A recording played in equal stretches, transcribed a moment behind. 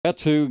About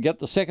to get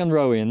the second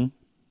row in.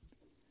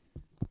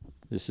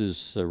 This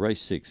is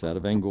race 6 out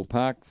of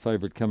Angle-Park.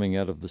 Favourite coming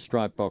out of the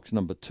stripe box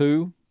number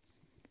 2.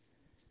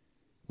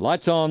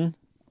 Lights on.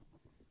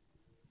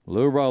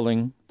 Lure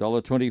rolling.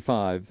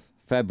 $1.25.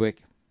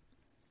 Fabric.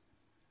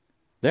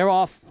 They're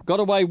off. Got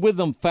away with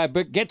them,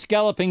 Fabric. Gets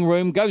galloping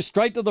room. Goes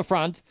straight to the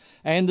front.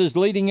 And is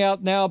leading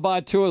out now by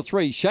 2 or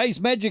 3.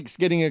 Shay's Magic's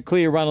getting a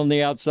clear run on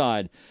the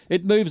outside.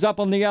 It moves up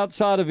on the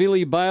outside of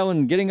Illy Bale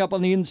and getting up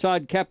on the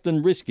inside,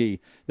 Captain Risky.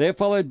 They're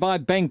followed by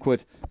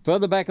Banquet.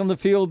 Further back on the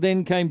field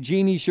then came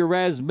Jeannie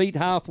Shiraz, meet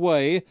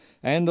halfway.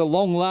 And the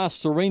long last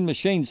Serene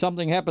Machine,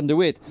 something happened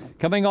to it.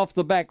 Coming off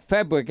the back,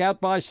 Fabric out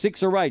by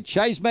 6 or 8.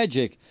 Shay's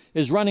Magic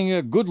is running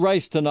a good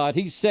race tonight.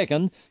 He's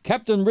second.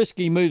 Captain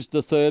Risky moves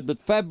to third, but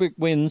Fabric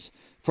wins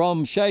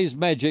from Shay's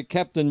Magic,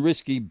 Captain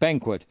Risky,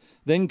 Banquet.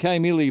 Then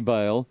came Illy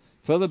Bale.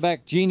 Further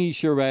back, Jeannie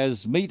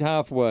Shiraz, meet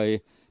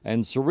halfway.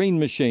 And Serene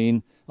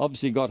Machine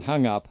obviously got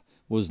hung up.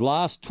 Was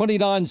last,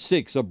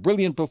 29.6, a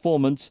brilliant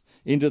performance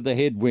into the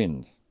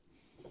headwind.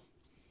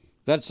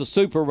 That's a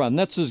super run.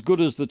 That's as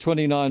good as the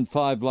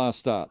 29.5 last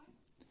start.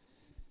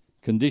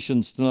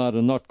 Conditions tonight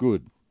are not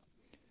good.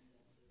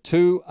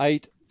 2,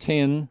 8,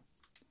 10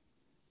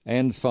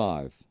 and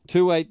 5.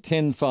 2, 8,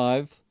 10,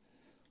 5.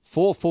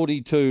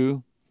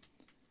 4.42.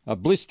 A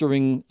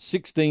blistering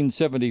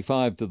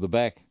 16.75 to the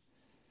back.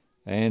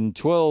 And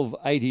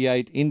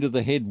 12.88 into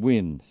the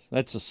headwind.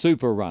 That's a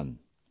super run.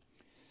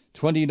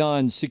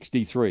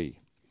 29.63.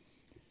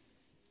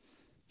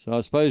 So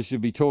I suppose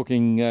you'll be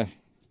talking...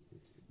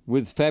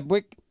 with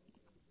Fabric,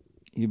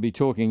 you'll be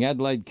talking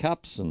Adelaide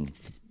Cups and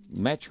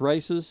match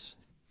races,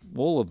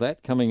 all of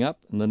that coming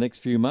up in the next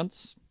few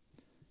months.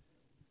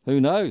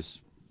 Who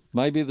knows?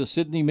 Maybe the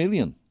Sydney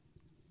Million.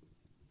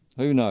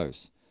 Who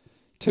knows?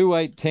 2,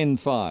 8, 10,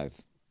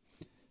 5.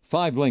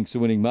 5 lengths the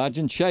winning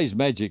margin. Shay's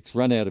Magic's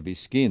run out of his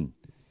skin.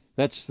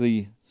 That's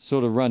the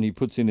sort of run he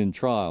puts in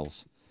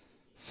trials.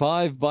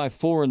 5 by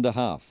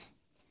 4.5.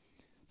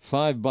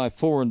 5 by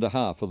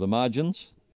 4.5 are the margins.